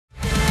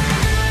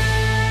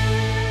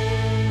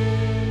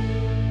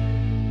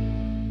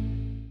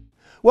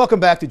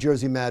Welcome back to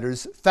Jersey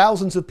Matters.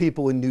 Thousands of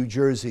people in New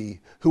Jersey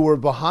who were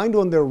behind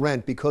on their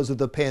rent because of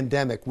the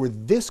pandemic were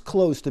this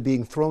close to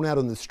being thrown out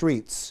on the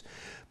streets.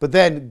 But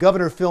then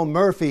Governor Phil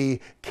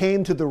Murphy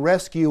came to the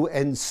rescue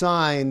and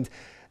signed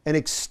an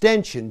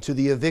extension to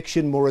the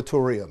eviction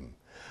moratorium.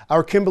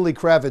 Our Kimberly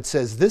Kravitz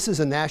says this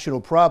is a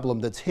national problem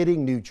that's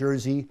hitting New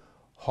Jersey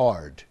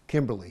hard.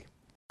 Kimberly.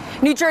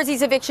 New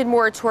Jersey's eviction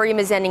moratorium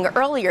is ending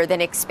earlier than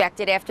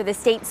expected after the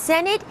state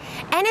Senate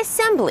and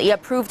Assembly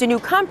approved a new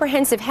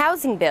comprehensive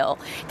housing bill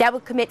that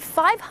would commit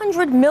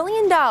 $500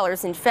 million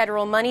in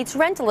federal money to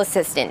rental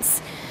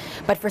assistance.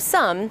 But for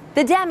some,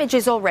 the damage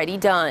is already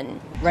done.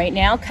 Right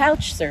now,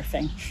 couch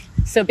surfing.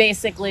 So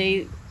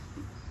basically,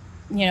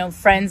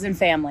 friends and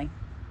family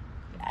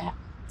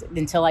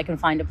until I can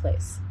find a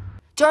place.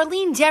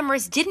 Darlene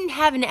Demarest didn't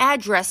have an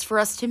address for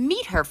us to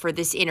meet her for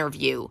this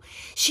interview.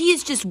 She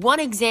is just one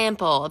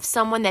example of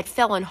someone that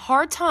fell on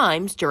hard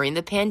times during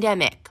the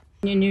pandemic.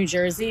 In New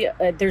Jersey,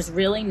 there's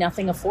really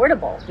nothing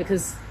affordable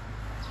because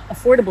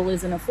affordable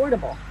isn't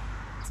affordable.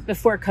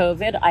 Before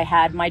COVID, I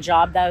had my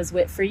job that I was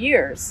with for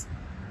years.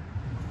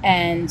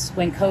 And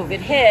when COVID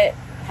hit,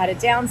 had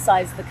to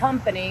downsize the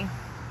company.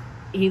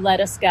 He let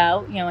us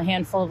go. A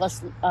handful of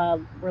us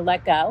were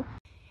let go.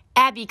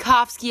 Abby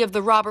Kofsky of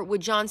the Robert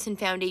Wood Johnson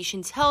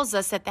Foundation tells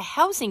us that the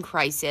housing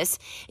crisis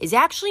is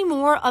actually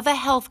more of a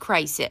health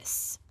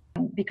crisis.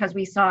 Because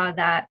we saw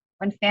that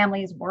when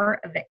families were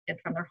evicted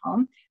from their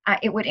home,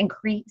 it would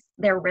increase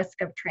their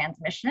risk of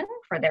transmission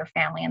for their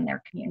family and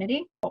their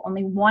community.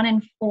 Only 1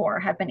 in 4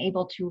 have been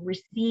able to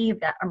receive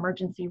that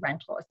emergency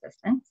rental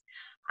assistance.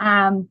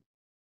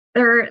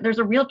 There's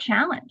a real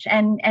challenge,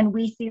 and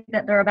we see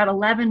that there are about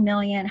 11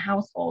 million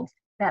households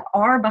that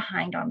are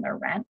behind on their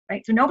rent,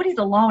 right? So nobody's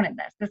alone in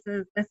this.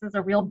 This is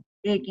a real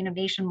big,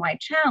 nationwide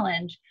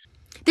challenge.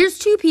 There's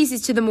 2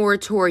 pieces to the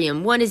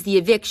moratorium. One is the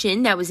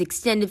eviction that was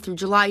extended through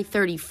July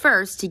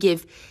 31st to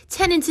give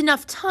tenants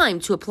enough time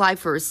to apply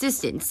for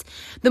assistance.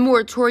 The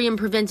moratorium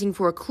preventing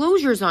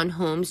foreclosures on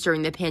homes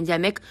during the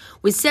pandemic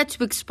was set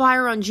to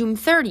expire on June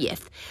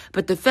 30th,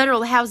 but the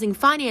Federal Housing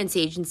Finance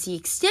Agency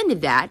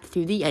extended that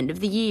through the end of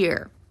the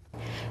year.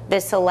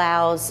 This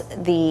allows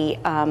the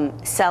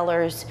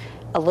sellers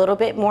a little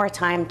bit more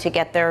time to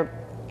get their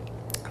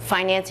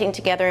financing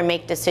together and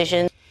make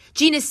decisions.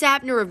 Gina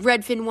Sapner of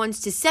Redfin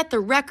wants to set the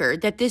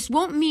record that this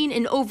won't mean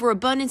an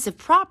overabundance of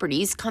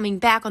properties coming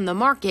back on the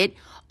market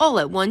all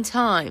at one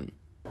time.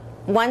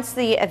 Once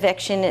the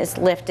eviction is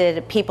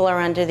lifted, people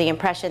are under the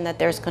impression that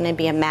there's going to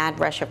be a mad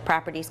rush of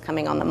properties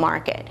coming on the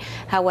market.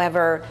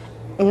 However,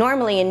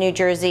 normally in New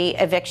Jersey,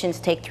 evictions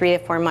take 3 to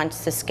 4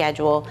 months to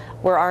schedule.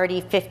 We're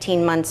already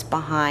 15 months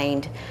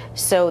behind.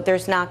 So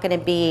there's not going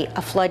to be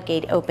a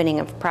floodgate opening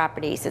of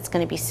properties. It's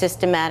going to be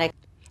systematic.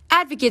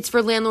 Advocates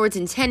for landlords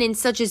and tenants,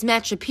 such as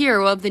Matt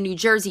Shapiro of the New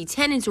Jersey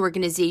Tenants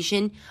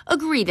Organization,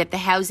 agree that the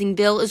housing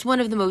bill is one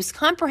of the most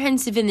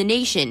comprehensive in the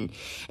nation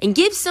and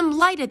gives some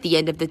light at the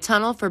end of the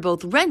tunnel for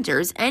both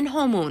renters and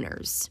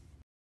homeowners.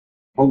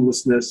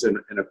 Homelessness in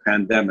a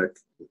pandemic,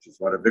 which is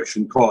what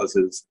eviction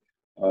causes,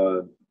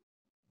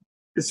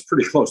 it's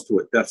pretty close to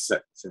a death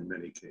sentence in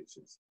many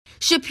cases.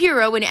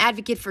 Shapiro, an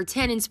advocate for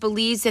tenants,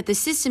 believes that the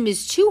system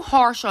is too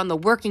harsh on the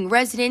working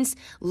residents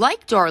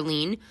like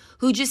Darlene,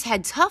 who just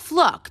had tough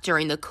luck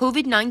during the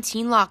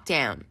COVID-19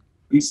 lockdown.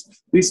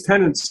 These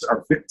tenants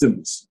are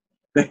victims.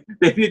 They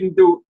didn't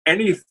do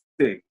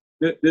anything.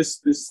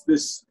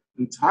 This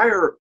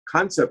entire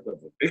concept of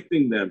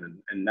evicting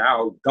them and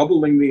now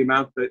doubling the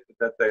amount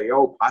that they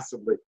owe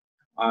possibly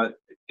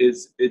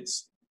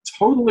it's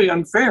totally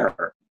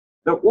unfair.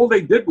 That all they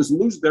did was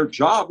lose their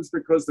jobs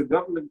because the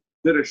government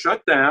did a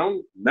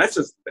shutdown,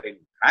 measures they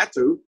had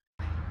to.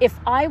 If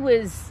I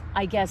was,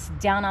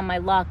 down on my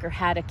luck or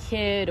had a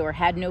kid or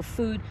had no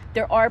food,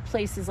 there are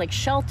places like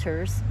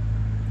shelters,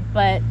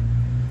 but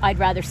I'd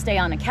rather stay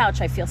on a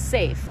couch. I feel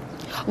safe.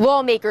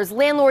 Lawmakers,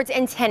 landlords,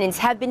 and tenants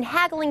have been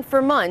haggling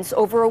for months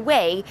over a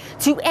way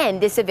to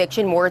end this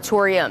eviction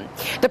moratorium.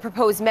 The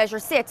proposed measure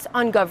sits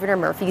on Governor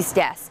Murphy's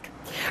desk.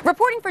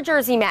 Reporting for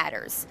Jersey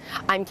Matters,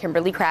 I'm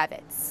Kimberly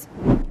Kravitz.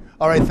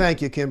 All right,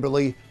 thank you,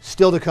 Kimberly.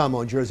 Still to come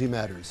on Jersey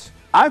Matters.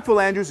 I'm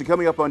Phil Andrews, and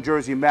coming up on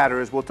Jersey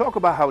Matters, we'll talk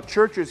about how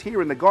churches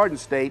here in the Garden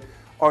State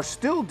are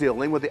still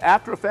dealing with the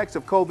after effects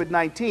of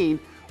COVID-19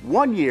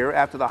 1 year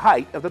after the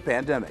height of the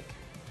pandemic.